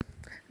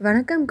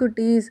வணக்கம்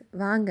குட்டீஸ்,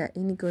 வாங்க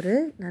இன்னைக்கு ஒரு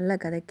நல்ல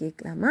கதை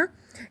கேட்கலாமா?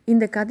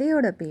 இந்த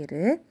கதையோட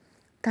பேர்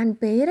தன்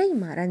பெயரை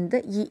மறந்த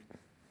ஈ.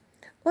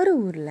 ஒரு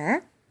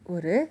ஊரில்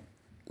ஒரு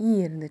ஈ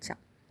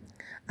இருந்துச்சாம்.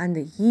 அந்த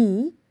ஈ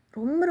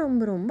ரொம்ப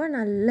ரொம்ப ரொம்ப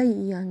நல்ல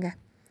ஈயாங்க.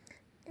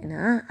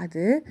 ஏன்னா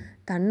அது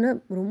தன்னை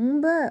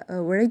ரொம்ப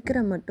உழைக்கிற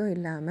மட்டும்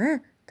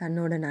இல்லாமல்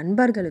தன்னோட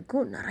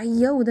நண்பர்களுக்கும்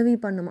நிறைய உதவி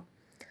பண்ணுமா.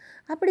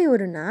 அப்படி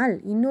ஒரு நாள்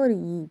இன்னொரு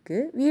ஈக்கு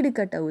வீடு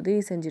கட்ட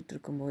உதவி செஞ்சுட்டு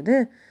இருக்கும்போது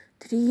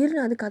திடீர்னு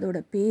அதுக்கு அதோட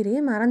பேரே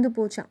மறந்து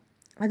போச்சான்.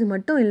 அது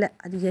மட்டும் இல்லை,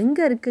 அது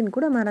எங்கே இருக்குன்னு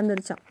கூட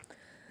மறந்துடுச்சான்.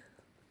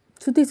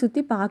 சுற்றி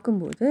சுற்றி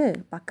பார்க்கும்போது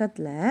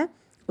பக்கத்தில்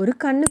ஒரு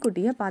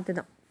கண்ணுக்குட்டியை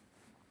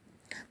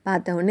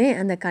பார்த்தவுடனே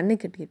அந்த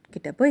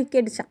கண்ணுக்குட்டி போய்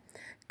கேட்டுச்சான்.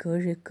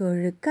 கொழு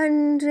கொழு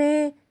கன்றே,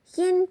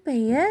 என்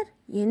பெயர்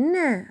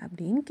என்ன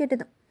அப்படின்னு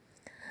கேட்டுதான்.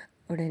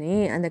 உடனே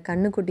அந்த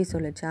கண்ணுக்குட்டி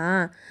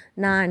சொல்லிச்சான்,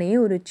 நானே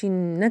ஒரு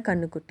சின்ன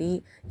கண்ணுக்குட்டி,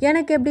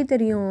 எனக்கு எப்படி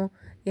தெரியும்?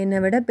 என்னை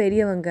விட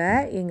பெரியவங்க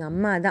எங்கள்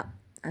அம்மா தான்,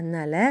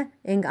 அதனால்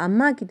எங்கள்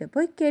அம்மா கிட்ட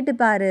போய்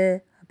கேட்டுப்பாரு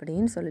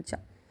அப்படின்னு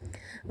சொல்லிச்சான்.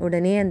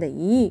 உடனே அந்த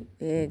ஈ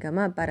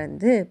வேகமாக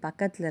பறந்து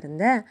பக்கத்தில்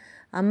இருந்த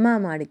அம்மா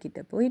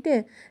மாடுக்கிட்ட போயிட்டு,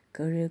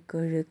 கொழு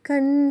கொழு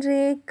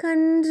கன்றே,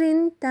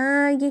 கன்றின்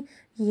தாயி,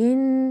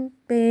 என்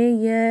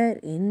பெயர்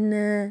என்ன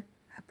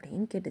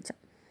அப்படின்னு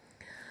கேட்டுச்சான்.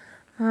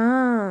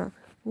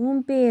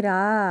 உன்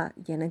பேரா?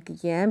 எனக்கு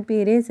என்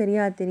பேரே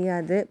சரியாக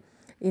தெரியாது.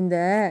 இந்த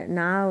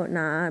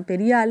நான்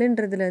பெரிய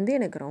ஆளுன்றதுலேருந்து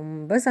எனக்கு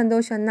ரொம்ப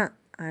சந்தோஷந்தான்.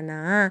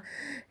 ஆனால்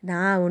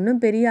நான்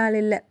ஒன்றும் பெரிய ஆள்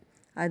இல்லை.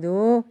 அதோ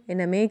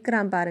என்னை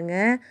மேய்க்கிறான் பாருங்க,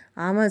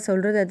 அவன்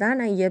சொல்கிறத தான்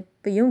நான்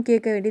எப்பயும்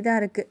கேட்க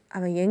வேண்டியதாக இருக்குது.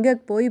 அவன் எங்கே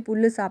போய்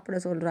புல் சாப்பிட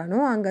சொல்கிறானோ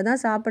அங்கே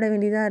தான் சாப்பிட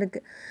வேண்டியதாக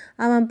இருக்குது.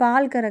 அவன்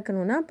பால்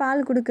கறக்கணுன்னா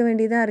பால் கொடுக்க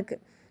வேண்டியதாக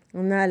இருக்குது.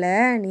 அதனால்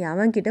நீ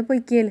அவன்கிட்ட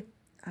போய் கேளு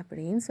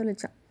அப்படின்னு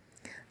சொல்லிச்சான்.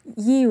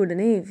 ஈ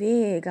உடனே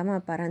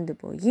வேகமாக பறந்து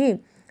போய்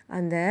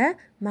அந்த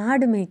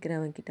மாடு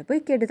மேய்க்கிறவன்கிட்ட போய்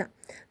கேட்டுதான்.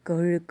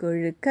 கொழு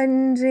கொழு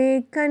கன்றே,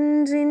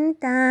 கன்றின்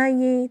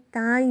தாயே,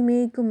 தாய்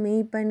மேய்க்கும்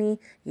மேய்ப்பனே,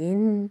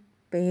 என்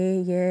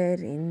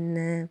பெயர் என்ன?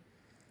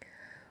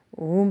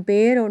 உன்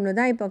பேர் ஒன்று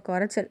தான் இப்போ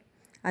குறைச்சல்.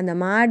 அந்த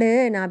மாடு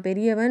நான்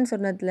பெரியவன்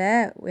சொன்னதில்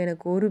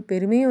எனக்கு ஒரு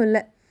பெருமையும்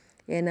இல்லை.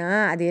 ஏன்னா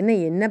அது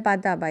என்ன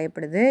பார்த்தா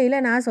பயப்படுது,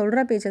 இல்லை நான்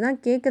சொல்கிற பேச்சை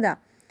தான் கேட்குதா?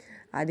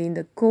 அது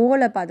இந்த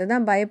கோலை பார்த்து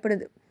தான்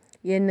பயப்படுது.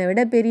 என்னை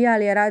விட பெரிய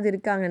ஆள் யாராவது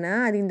இருக்காங்கன்னா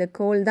அது இந்த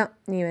கோல் தான்.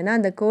 நீ வேணா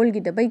அந்த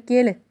கோல்கிட்ட போய்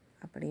கேளு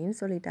அப்படின்னு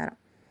சொல்லிட்டாராம்.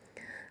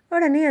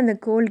 உடனே அந்த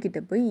கோல்கிட்ட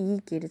போய் ஈ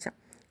கேட்டுச்சான்.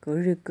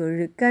 கொழு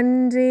கொழு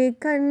கன்றே,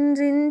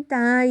 கன்றின்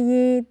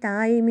தாயே,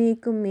 தாய்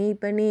மேய்க்கும்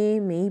மேய்ப்பனே,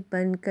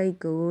 மேய்ப்பன் கை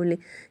கோலே,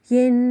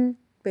 என்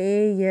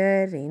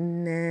பெயர்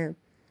என்ன?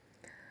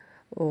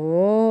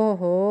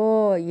 ஓஹோ,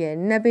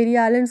 என்ன பெரிய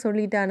ஆளுன்னு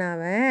சொல்லிட்டான்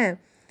அவன்.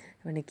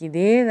 அவனுக்கு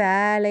இதே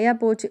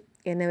வேலையாக போச்சு.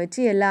 என்னை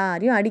வச்சு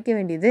எல்லாரையும் அடிக்க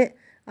வேண்டியது,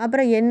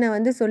 அப்புறம்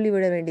என்னை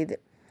சொல்லிவிட வேண்டியது.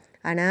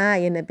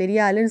 ஆனால் என்னை பெரிய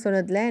ஆளுன்னு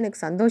சொன்னதில் எனக்கு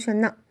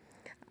சந்தோஷந்தான்.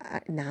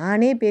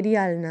 நானே பெரிய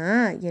ஆள்னா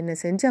என்னை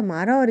செஞ்ச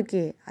மரம்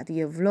இருக்கே அது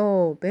எவ்வளோ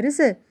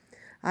பெருசு,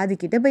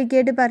 அதுக்கிட்ட போய்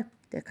கேட்டுப்பார்,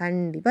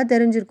 கண்டிப்பாக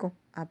தெரிஞ்சிருக்கும்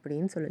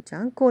அப்படின்னு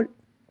சொல்லிச்சான் கோல்.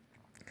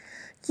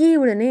 ஈ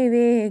உடனே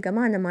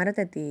வேகமாக அந்த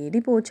மரத்தை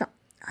தேடி போச்சான்.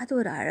 அது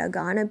ஒரு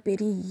அழகான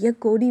பெரிய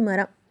கொடி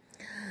மரம்.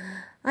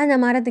 அந்த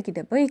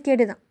மரத்துக்கிட்ட போய்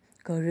கேட்டுதான்.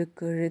 கொழு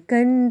கொழு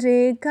கன்றே,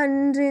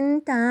 கன்றின்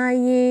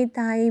தாயே,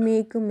 தாய்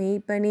மேய்க்கும்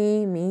மேய்ப்பனே,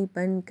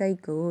 மேய்ப்பன் கை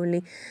கோலே,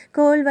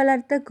 கோல்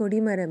வளர்த்த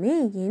கொடிமரமே,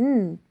 என்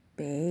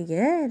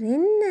பெயர்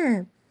என்ன?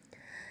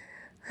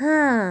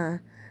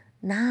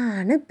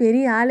 நான்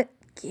பெரிய ஆள்,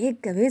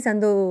 கேட்கவே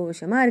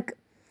சந்தோஷமாக இருக்குது.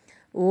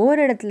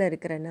 ஓரிடத்துல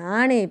இருக்கிற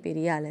நானே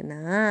பெரிய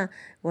ஆளுன்னா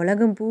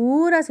உலகம்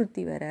பூரா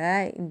சுற்றி வர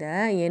இந்த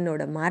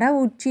என்னோட மர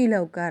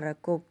உச்சியில் உட்கார்ற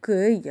கொக்கு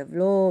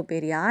எவ்வளோ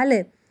பெரிய ஆள்.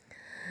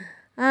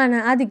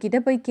 ஆனால் அதுக்கிட்ட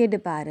போய்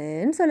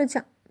கேட்டுப்பாருன்னு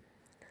சொல்லிச்சான்.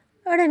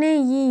 உடனே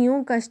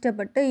ஈயும்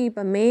கஷ்டப்பட்டு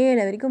இப்போ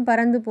மேலே வரைக்கும்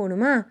பறந்து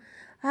போகணுமா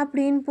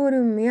அப்படின்னு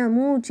பொறுமையாக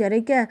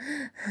மூச்சரைக்க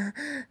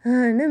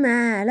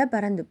மேலே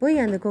பறந்து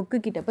போய் அந்த கொக்கு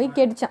கிட்ட போய்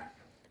கேட்டுச்சான்.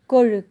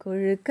 கொழு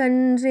கொழு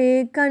கன்றே,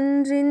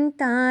 கன்றின்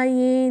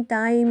தாயே,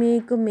 தாய்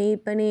மேய்க்கும்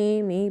மேய்ப்பனே,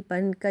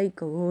 மேய்ப்பன் கை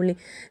கோலே,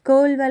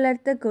 கோல்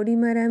வளர்த்த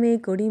கொடிமரமே,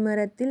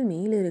 கொடிமரத்தில்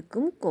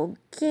மேலிருக்கும்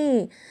கொக்கே,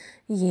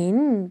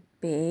 என்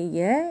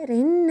பெயர்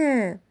என்ன?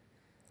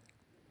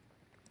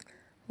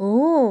 ஓ,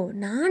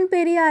 நான்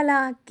பெரிய ஆளா?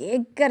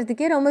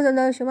 கேட்கறதுக்கே ரொம்ப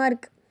சந்தோஷமாக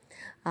இருக்குது.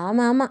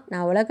 ஆமாம்,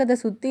 நான் உலகத்தை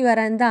சுற்றி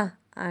வரேன் தான்.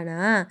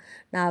 ஆனால்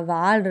நான்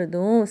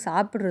வாழ்கிறதும்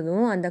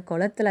சாப்பிட்றதும் அந்த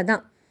குளத்துல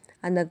தான்.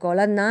 அந்த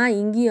குளம்தான்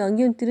இங்கேயும்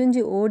அங்கேயும்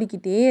திரிஞ்சு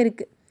ஓடிக்கிட்டே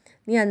இருக்குது.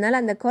 நீ அதனால்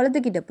அந்த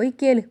குளத்துக்கிட்ட போய்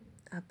கேளு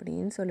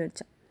அப்படின்னு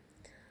சொல்லிடுச்சான்.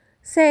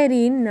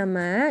 சரின்னு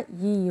நம்ம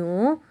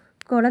ஈயும்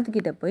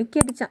குளத்துக்கிட்ட போய்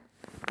கேட்டுச்சான்.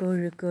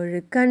 கொழு கொழு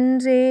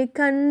கன்றே,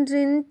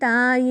 கன்றின்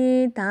தாயே,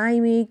 தாய்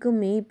மேய்க்கும்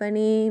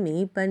மேய்ப்பனே,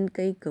 மேய்ப்பன்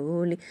கை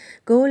கோலே,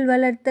 கோல்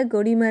வளர்த்த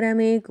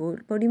கொடிமரமே,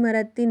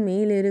 கொடிமரத்தின்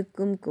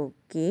மேலிருக்கும்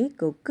கொக்கே,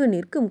 கொக்கு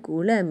நிற்கும்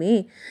குளமே,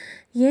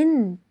 என்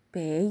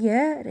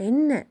பெயர்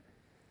என்ன?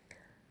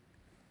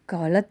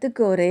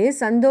 குளத்துக்கு ஒரே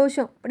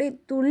சந்தோஷம், அப்படியே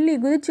துள்ளி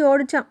குதிச்சு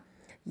ஓடிச்சான்.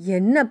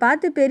 என்னை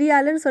பார்த்து பெரிய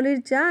ஆளுன்னு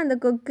சொல்லிடுச்சா அந்த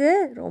கொக்கு.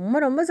 ரொம்ப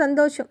ரொம்ப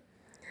சந்தோஷம்.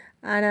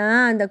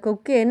 ஆனால் அந்த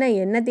கொக்கு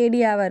என்ன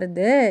தேடியா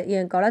வருது?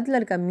 என் குளத்துல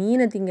இருக்க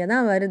மீனை திங்க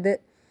தான் வருது.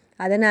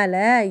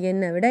 அதனால்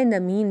என்னை விட இந்த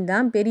மீன்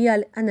தான் பெரிய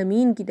ஆள். அந்த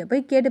மீன்கிட்ட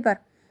போய்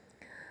கேட்டுப்பார்.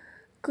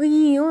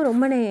 குய்யும்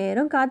ரொம்ப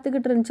நேரம்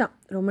காத்துக்கிட்டு இருந்துச்சான்.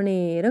 ரொம்ப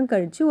நேரம்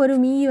கழித்து ஒரு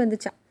மீன்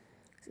வந்துச்சான்.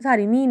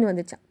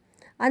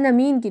 அந்த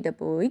மீன்கிட்ட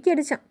போய்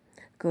கேட்டுச்சான்.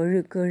 கொழு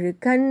கொழு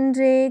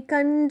கன்றே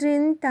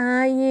கன்றின்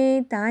தாயே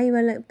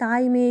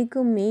தாய்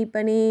மேய்க்கும்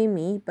மேய்ப்பனே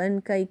மேய்ப்பன்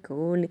கை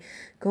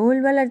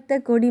கோல் வளர்த்த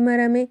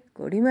கொடிமரமே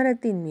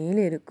கொடிமரத்தின்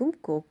மேல் இருக்கும்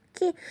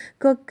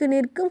கொக்கு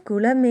நிற்கும்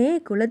குளமே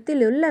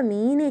குளத்தில் உள்ள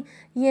மீனே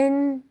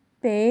என்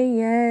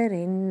பெயர்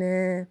என்ன?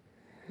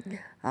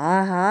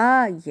 ஆஹா,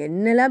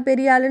 என்னெல்லாம்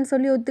பெரிய ஆளுன்னு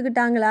சொல்லி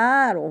ஒத்துக்கிட்டாங்களா?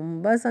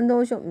 ரொம்ப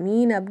சந்தோஷம்.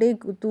 மீன் அப்படியே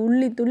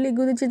துள்ளி துள்ளி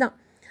குதிச்சுதான்.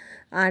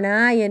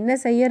 ஆனால் என்ன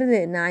செய்யறது,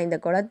 நான் இந்த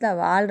குளத்தில்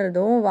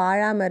வாழ்கிறதும்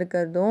வாழாமல்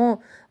இருக்கிறதும்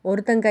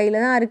ஒருத்தன்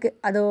கையில் தான் இருக்குது.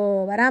 அதோ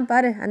வரான்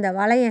பாரு அந்த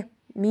வளையன்,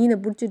 மீனை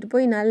பிடிச்சிட்டு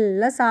போய்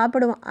நல்லா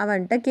சாப்பிடுவான்,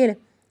 அவன்கிட்ட கேளு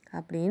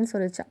அப்படின்னு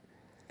சொல்லிச்சான்.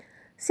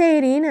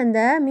 சரின்னு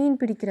அந்த மீன்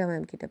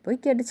பிடிக்கிறவன்கிட்ட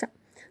போய் கேட்டுச்சான்.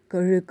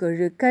 கொழு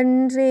கொழு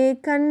கன்றே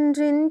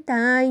கன்றின்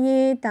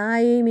தாயே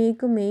தாயை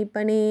மேய்க்கும்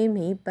மேய்ப்பனே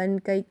மேய்ப்பன்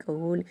கை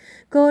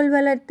கோல்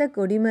வளர்த்த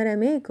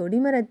கொடிமரமே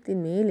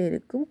கொடிமரத்தின் மேல்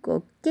இருக்கும்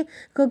கொக்கு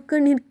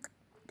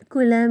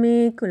குளமே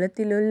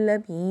குளத்திலுள்ள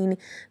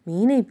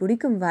மீனை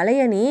பிடிக்கும்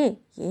வளையனே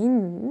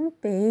என்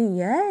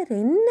பெயர்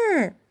என்ன?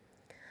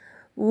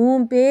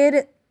 உன் பேர்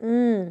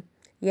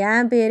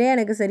என் பேரே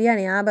எனக்கு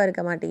சரியாக ஞாபகம்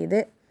இருக்க மாட்டேங்குது.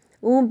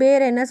 உன்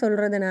பேர் என்ன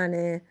சொல்கிறது நான்?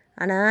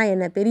 ஆனால்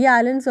என்னை பெரிய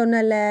ஆளுன்னு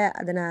சொன்னல,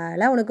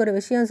 அதனால் உனக்கு ஒரு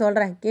விஷயம்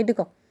சொல்கிறேன்,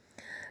 கேட்டுக்கோ.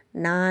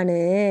 நான்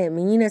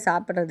மீனை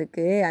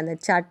சாப்பிட்றதுக்கு அந்த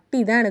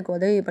சட்டி தான் எனக்கு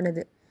உதவி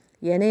பண்ணுது.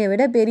 என்னைய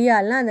விட பெரிய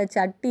ஆள்னால் அந்த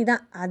சட்டி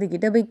தான்,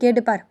 அதுக்கிட்ட போய்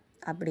கேட்டுப்பார்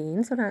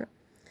அப்படின்னு சொன்னான்.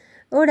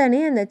 உடனே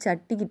அந்த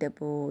சட்டிக்கிட்ட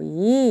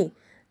போய்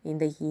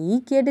இந்த ஈ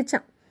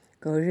கேட்டுச்சான்.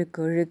 கொழு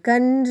கொழு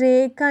கன்றே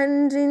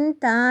கன்றின்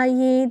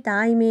தாயே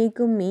தாய்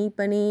மேய்க்கும்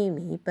மேய்ப்பனே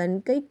மேய்ப்பன்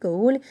கை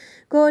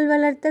கோல்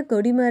வளர்த்த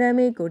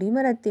கொடிமரமே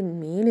கொடிமரத்தின்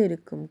மேல்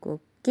இருக்கும்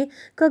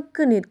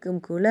கொக்கு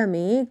நிற்கும்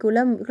குளமே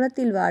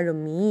குளத்தில்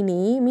வாழும்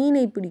மீனே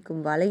மீனை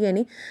பிடிக்கும்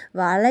வளையனே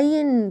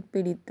வளையன்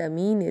பிடித்த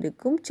மீன்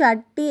இருக்கும்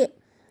சட்டியே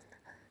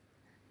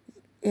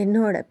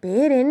என்னோட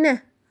பேர் என்ன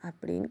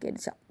அப்படின்னு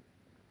கேட்டுச்சான்.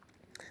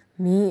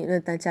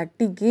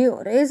 சட்டிக்கு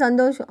ஒரே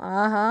சந்தோஷம்.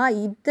 ஆஹா,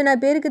 இத்தனை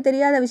பேருக்கு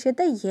தெரியாத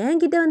விஷயத்த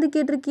என்கிட்ட வந்து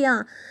கேட்டிருக்கியா?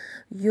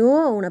 ஐயோ,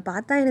 உன்னை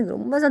பார்த்தா எனக்கு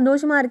ரொம்ப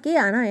சந்தோஷமாக இருக்கே.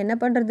 ஆனால் என்ன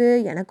பண்ணுறது,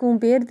 எனக்கும்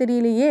பேர்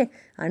தெரியலையே.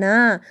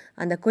 ஆனால்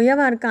அந்த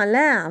குயவன்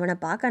இருக்கான்ல, அவனை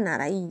பார்க்க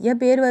நிறைய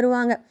பேர்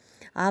வருவாங்க.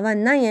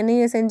 அவன் தான்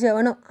என்னைய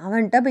செஞ்சவனும்,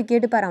 அவன்கிட்ட போய்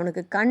கேட்டுப்பார்,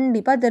 அவனுக்கு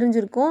கண்டிப்பாக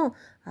தெரிஞ்சிருக்கும்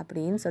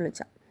அப்படின்னு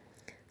சொல்லிச்சான்.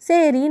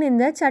 சரின்னு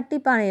இந்த சட்டி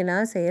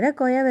பானையெல்லாம் செய்கிற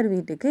குயவர்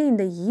வீட்டுக்கு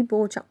இந்த ஈ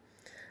போச்சான்.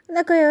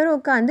 அந்த குயவர்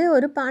உட்காந்து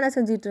ஒரு பானை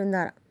செஞ்சிட்டு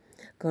இருந்தாராம்.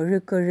 கொழு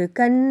கொழு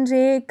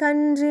கன்றே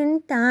கன்றின்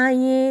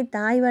தாயே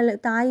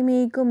தாய்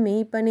மேய்க்கும்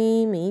மேய்ப்பனே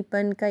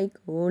மேய்ப்பன் கை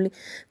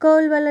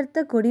கோல்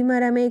வளர்த்த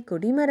கொடிமரமே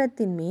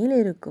கொடிமரத்தின் மேல்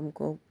இருக்கும்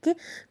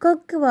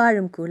கொக்கு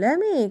வாழும்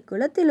குளமே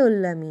குளத்தில்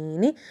உள்ள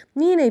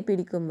மீனை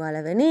பிடிக்கும்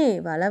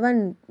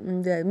வளவன்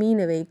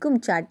மீனை வைக்கும்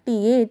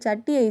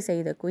சட்டியை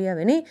செய்த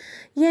குயவனே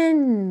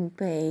என்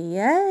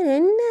பெயர்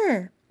என்ன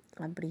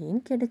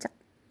அப்படின்னு கேட்டுச்சான்.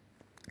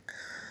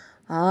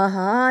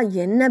 ஆஹா,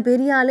 என்ன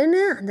பெரிய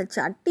ஆளுன்னு அந்த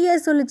சட்டியை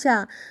சொல்லிச்சா?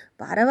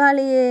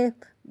 பரவாயில்லையே,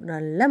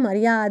 நல்ல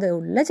மரியாதை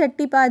உள்ள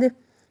சட்டிப்பாது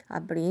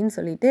அப்படின்னு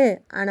சொல்லிட்டு,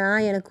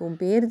 ஆனால் எனக்கு உன்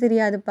பேர்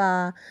தெரியாதுப்பா,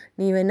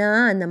 நீ வேணா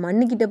அந்த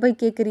மண்ணுக்கிட்ட போய்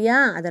கேட்குறியா?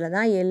 அதில்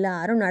தான்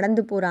எல்லாரும்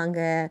நடந்து போகிறாங்க,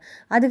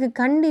 அதுக்கு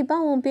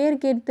கண்டிப்பாக உன்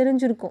பேர்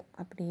தெரிஞ்சிருக்கும்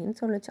அப்படின்னு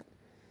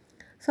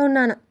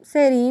சொன்னானா.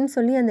 சரின்னு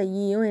சொல்லி அந்த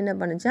ஈயும் என்ன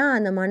பண்ணுச்சான்,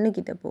 அந்த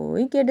மண்ணுக்கிட்ட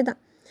போய்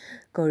கேட்டுதான்.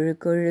 கொழு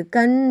கொழு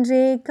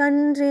கன்றே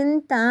கன்றின்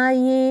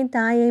தாயே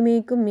தாயை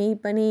மேய்க்கும்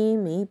மேய்ப்பனே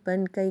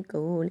மேய்ப்பன் கை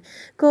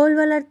கோல்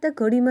வளர்த்த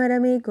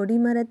கொடிமரமே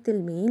கொடிமரத்தில்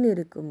மேல்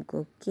இருக்கும்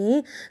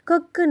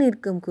கொக்கு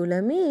நிற்கும்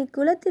குளமே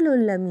குளத்தில்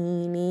உள்ள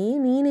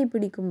மீனை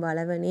பிடிக்கும்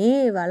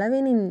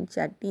வளவனின்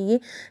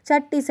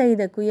சட்டி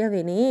செய்த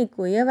குயவனே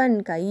குயவன்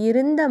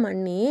கையிருந்த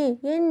மண்ணே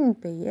என்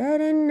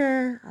பெயர் என்ன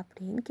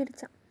அப்படின்னு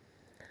கேட்டுச்சான்.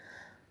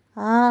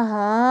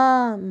 ஆஹா,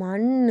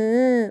 மண்ணு,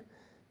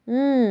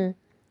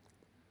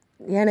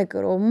 எனக்கு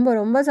ரொம்ப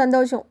ரொம்ப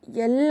சந்தோஷம்.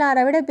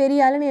 எல்லாரை விட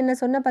பெரிய ஆளுன்னு என்ன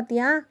சொன்ன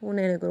பார்த்தியா?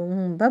 உன்னை எனக்கு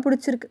ரொம்ப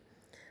பிடிச்சிருக்கு.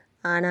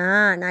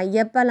 ஆனால் நான்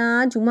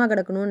எப்போல்லாம் சும்மா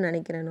கிடக்கணும்னு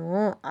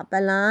நினைக்கிறேனோ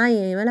அப்போல்லாம்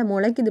என் மேலே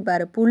முளைக்குது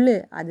பாரு புல்,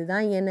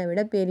 அதுதான் என்னை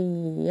விட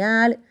பெரிய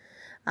ஆள்,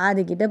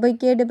 அதுக்கிட்ட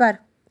போய்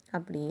கேட்டுப்பார்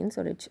அப்படின்னு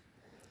சொல்லிச்சு.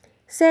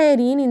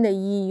 சரின்னு இந்த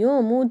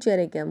ஈயும்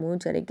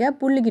மூச்சரைக்க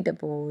புல்லுக்கிட்ட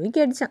போய்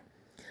கேட்டுச்சான்.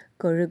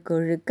 கொழு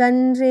கொழு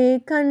கன்றே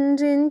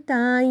கன்றின்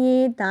தாயே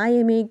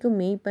தாயை மேய்க்கும்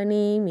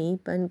மேய்ப்பனே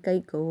மேய்ப்பன் கை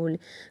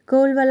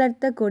கோல்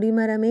வளர்த்த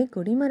கொடிமரமே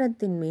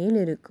கொடிமரத்தின் மேல்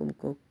இருக்கும்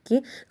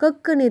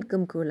கொக்கு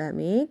நிற்கும்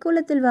குளமே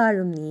குளத்தில்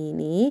வாழும்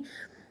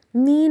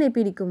மீனை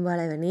பிடிக்கும்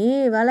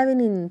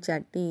வளவனின்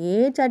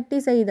சட்டி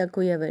செய்த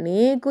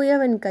குயவனே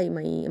குயவன் கை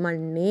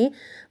மண்ணே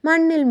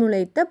மண்ணில்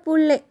முளைத்த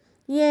புல்லே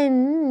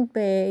என்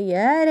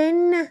பெயர்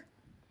என்ன?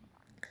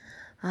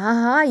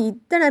 ஆஹா,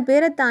 இத்தனை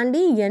பேரை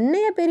தாண்டி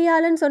என்னைய பெரிய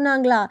ஆளுன்னு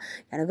சொன்னாங்களா?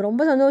 எனக்கு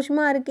ரொம்ப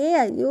சந்தோஷமாக இருக்கே.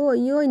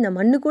 ஐயோ, இந்த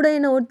மண்ணு கூட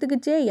என்னை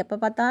ஒத்துக்குச்சே. எப்போ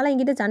பார்த்தாலும்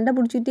என்கிட்ட சண்டை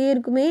பிடிச்சிட்டே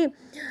இருக்குமே.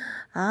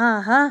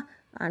 ஆஹா,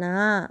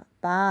 ஆனால்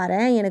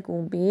பாரேன், எனக்கு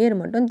உன் பேர்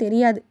மட்டும்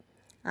தெரியாது.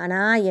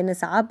 ஆனால் என்னை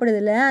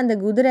சாப்பிடுதில்ல அந்த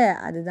குதிரை,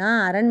 அதுதான்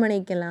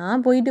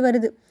அரண்மனைக்கெல்லாம் போயிட்டு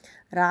வருது,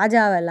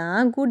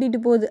 ராஜாவெல்லாம்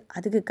கூட்டிகிட்டு போகுது,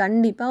 அதுக்கு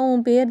கண்டிப்பாக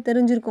உன் பேர்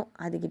தெரிஞ்சிருக்கும்,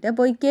 அதுக்கிட்ட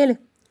போய் கேளு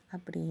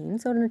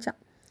அப்படின்னு சொன்னிச்சான்.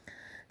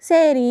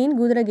 சரின்னு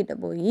குதிரை கிட்ட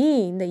போய்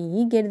இந்த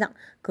ஈ கேட்டுதான்,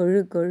 கொழு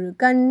கொழு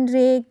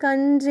கன்றே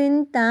கன்றின்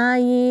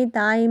தாயே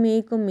தாய்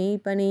மேய்க்கும்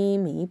மேய்ப்பனே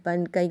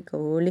மேய்ப்பன் கை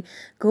கோழி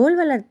கோல்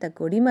வளர்த்த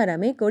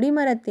கொடிமரமே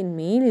கொடிமரத்தின்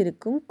மேல்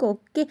இருக்கும்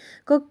கொக்கே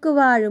கொக்கு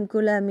வாழும்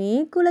குளமே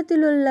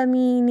குளத்தில் உள்ள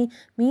மீனே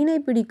மீனை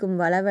பிடிக்கும்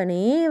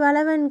வளவனே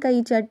வளவன் கை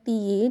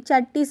சட்டியே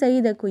சட்டி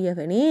செய்த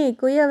குயவனே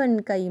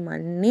குயவன் கை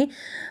மண்ணே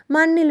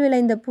மண்ணில்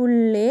விளைந்த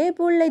புல்லே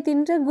புல்லை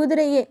தின்ற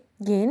குதிரையே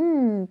என்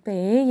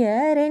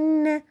பெயர்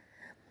என்ன?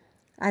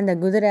 அந்த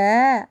குதிரை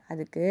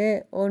அதுக்கு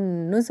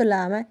ஒன்றும்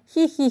சொல்லாமல்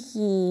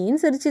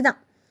ஹின்னு சிரிச்சுதான்.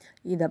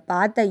 இதை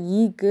பார்த்த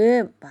ஈக்கு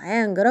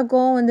பயங்கர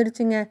கோவம்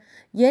வந்துடுச்சுங்க.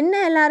 என்ன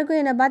எல்லாருக்கும்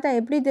என்னை பார்த்தா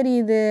எப்படி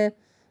தெரியுது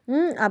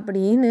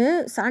அப்படின்னு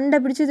சண்டை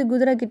பிடிச்சிது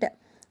குதிரை கிட்ட.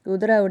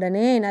 குதிரை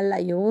உடனே நல்லா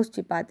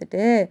யோசித்து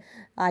பார்த்துட்டு,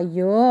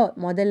 ஐயோ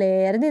முதல்ல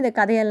இருந்து இந்த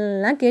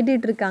கதையெல்லாம்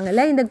கேட்டுட்டு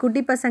இருக்காங்கல்ல இந்த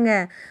குட்டி பசங்க,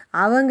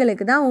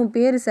 அவங்களுக்கு தான் உன்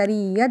பேர்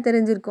சரியாக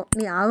தெரிஞ்சிருக்கும்,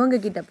 நீ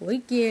அவங்கக்கிட்ட போய்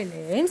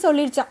கேளுன்னு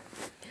சொல்லிடுச்சான்.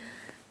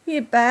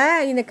 இப்போ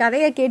இந்த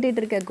கதையை கேட்டுட்டு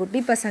இருக்க குட்டி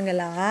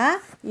பசங்களா,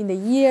 இந்த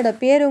ஈயோட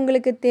பேர்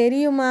உங்களுக்கு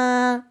தெரியுமா?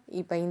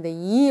 இப்போ இந்த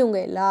ஈ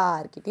உங்கள்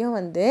எல்லார்கிட்டையும்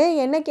வந்து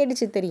என்ன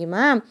கேட்டுச்சு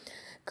தெரியுமா?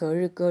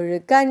 கொழு கொழு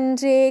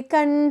கன்றே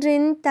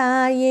கன்றின்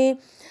தாயே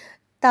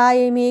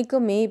தாயை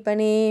மேய்க்கும்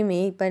மேய்ப்பனே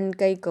மேய்ப்பன்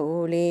கை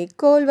கோலே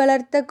கோல்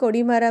வளர்த்த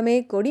கொடிமரமே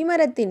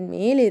கொடிமரத்தின்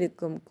மேல்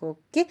இருக்கும்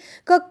கொக்கே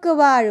கொக்கு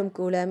வாழும்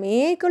குளமே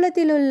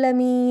குளத்தில் உள்ள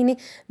மீனே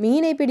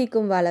மீனை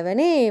பிடிக்கும்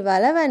வளவனே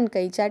வளவன்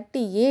கை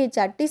சட்டியே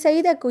சட்டி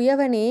செய்த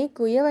குயவனே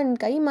குயவன்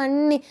கை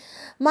மண்ணே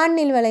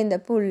மண்ணில் விளைந்த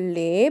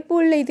புல்லே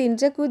புல்லை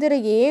தின்ற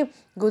குதிரையே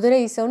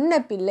குதிரை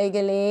சொன்ன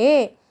பிள்ளைகளே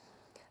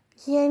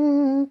என்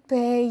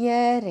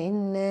பெயர்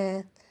என்ன?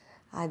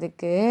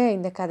 அதுக்கு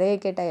இந்த கதையை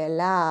கேட்ட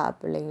எல்லா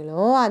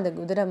பிள்ளைங்களும் அந்த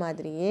குதிரை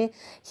மாதிரியே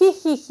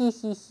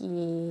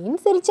ஹின்னு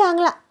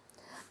சிரிச்சாங்களா.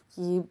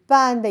 இப்போ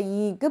அந்த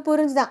ஈக்கு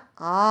புரிஞ்சுதான்,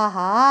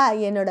 ஆஹா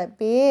என்னோட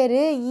பேர்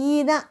ஈ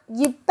தான்,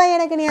 இப்போ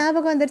எனக்கு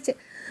ஞாபகம் வந்துருச்சு,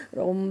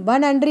 ரொம்ப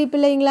நன்றி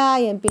பிள்ளைங்களா,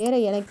 என் பேரை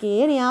எனக்கே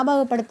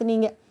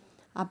ஞாபகப்படுத்துனீங்க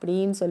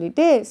அப்படின்னு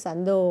சொல்லிட்டு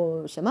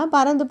சந்தோஷமாக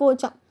பறந்து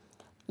போச்சான்.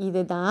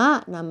 இதுதான்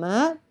நம்ம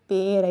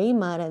பேரை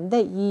மறந்த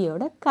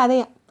ஈயோட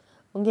கதையா.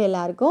 உங்கள்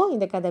எல்லாருக்கும்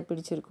இந்த கதை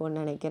பிடிச்சிருக்கும்னு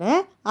நினைக்கிறேன்.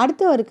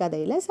 அடுத்த ஒரு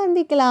கதையில்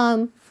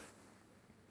சந்திக்கலாம்.